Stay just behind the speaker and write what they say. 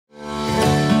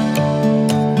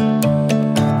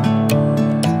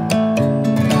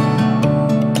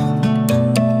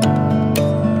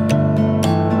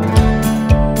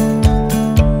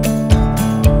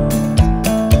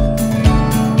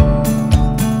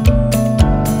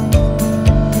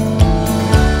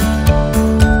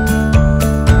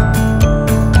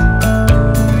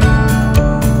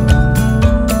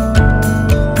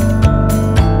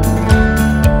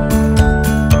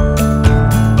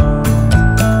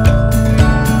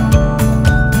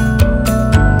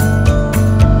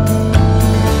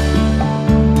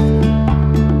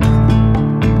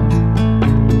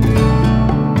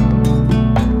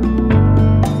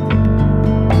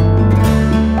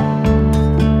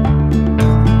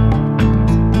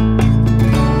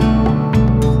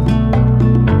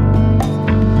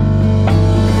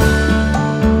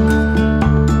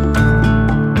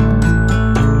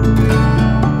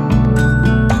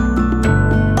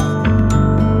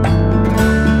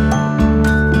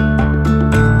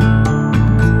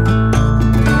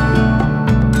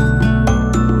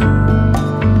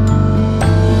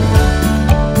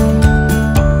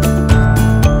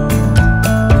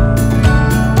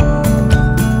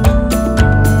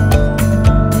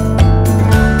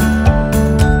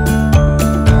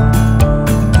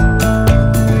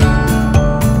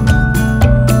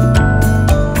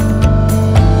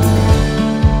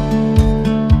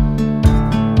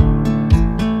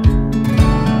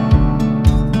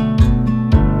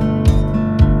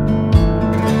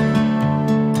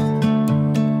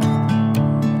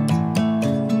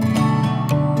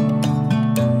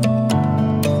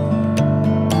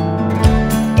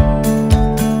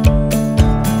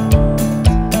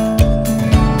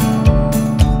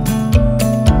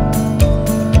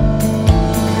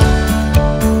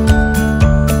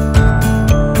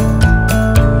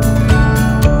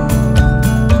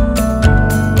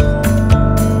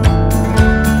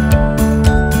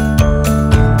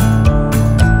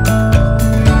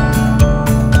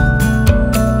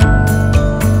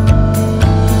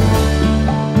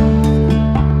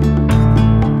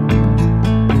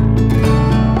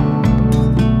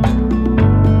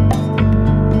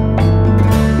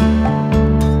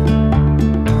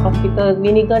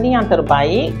Clinical ni yang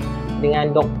terbaik,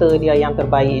 dengan doktor dia yang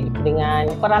terbaik,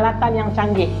 dengan peralatan yang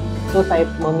canggih. So saya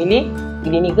memilih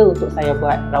Clinical untuk saya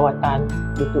buat rawatan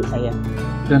lutut saya.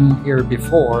 Been here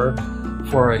before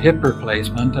for a hip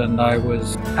replacement and I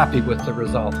was happy with the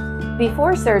result.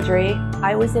 Before surgery,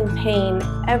 I was in pain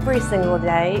every single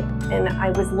day and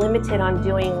I was limited on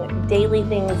doing daily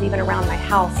things even around my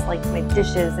house, like my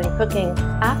dishes and cooking.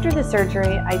 After the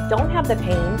surgery, I don't have the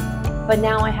pain, but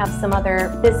now I have some other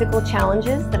physical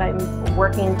challenges that I'm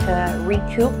working to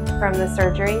recoup from the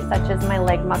surgery, such as my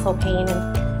leg muscle pain and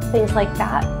things like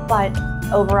that. But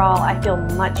overall, I feel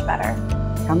much better.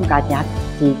 Cảm giác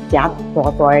thì chát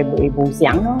to bị bù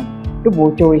sáng đó, cái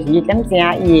bù chùi gì chẳng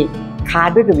xe gì, khá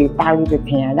đôi cái bị tao đi được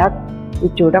thẻ đó, cái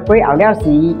chú đó có ảo đeo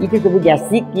gì, itu tu bây giờ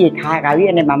xích gì khá cái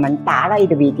này mà mình tả lah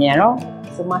itu bị thẻ đó.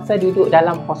 Semasa duduk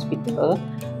dalam hospital,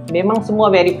 memang semua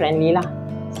very friendly lah.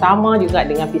 Sama juga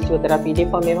dengan fisioterapi,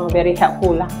 mereka memang very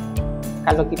helpful lah.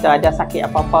 Kalau kita ada sakit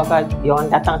apa-apa ke, dia orang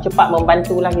datang cepat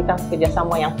membantu lah kita.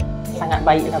 Kerjasama yang sangat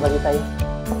baik lah bagi saya.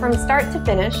 From start to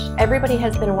finish, everybody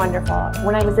has been wonderful.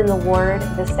 When I was in the ward,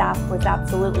 the staff was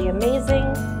absolutely amazing.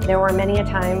 There were many a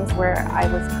times where I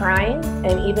was crying,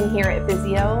 and even here at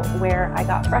physio, where I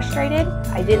got frustrated.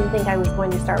 I didn't think I was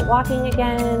going to start walking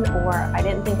again, or I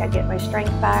didn't think I'd get my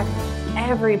strength back.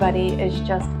 Everybody is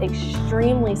just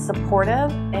extremely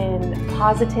supportive and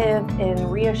positive and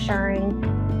reassuring,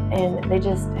 and they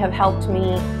just have helped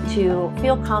me to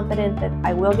feel confident that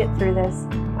I will get through this.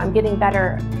 I'm getting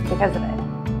better because of it.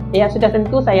 Ya, sudah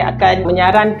tentu saya akan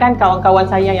menyarankan kawan-kawan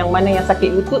saya yang mana yang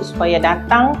sakit lutut supaya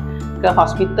datang ke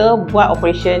hospital buat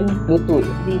operation lutut.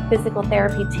 The physical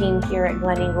therapy team here at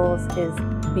Gleneagles is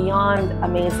beyond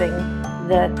amazing.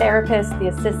 The therapists,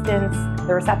 the assistants,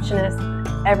 the receptionists,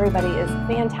 everybody is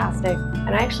fantastic,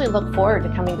 and I actually look forward to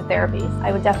coming to therapies.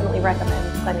 I would definitely recommend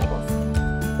Gleneagles.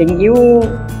 Tình yêu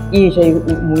gì thì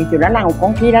mùi chỗ đó nào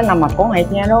con khi đó nào mà con hay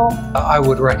nghe đó. I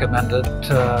would recommend it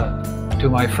to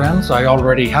my friends. I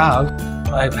already have.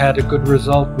 I've had a good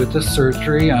result with this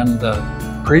surgery and the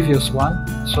previous one,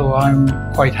 so I'm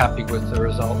quite happy with the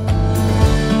result.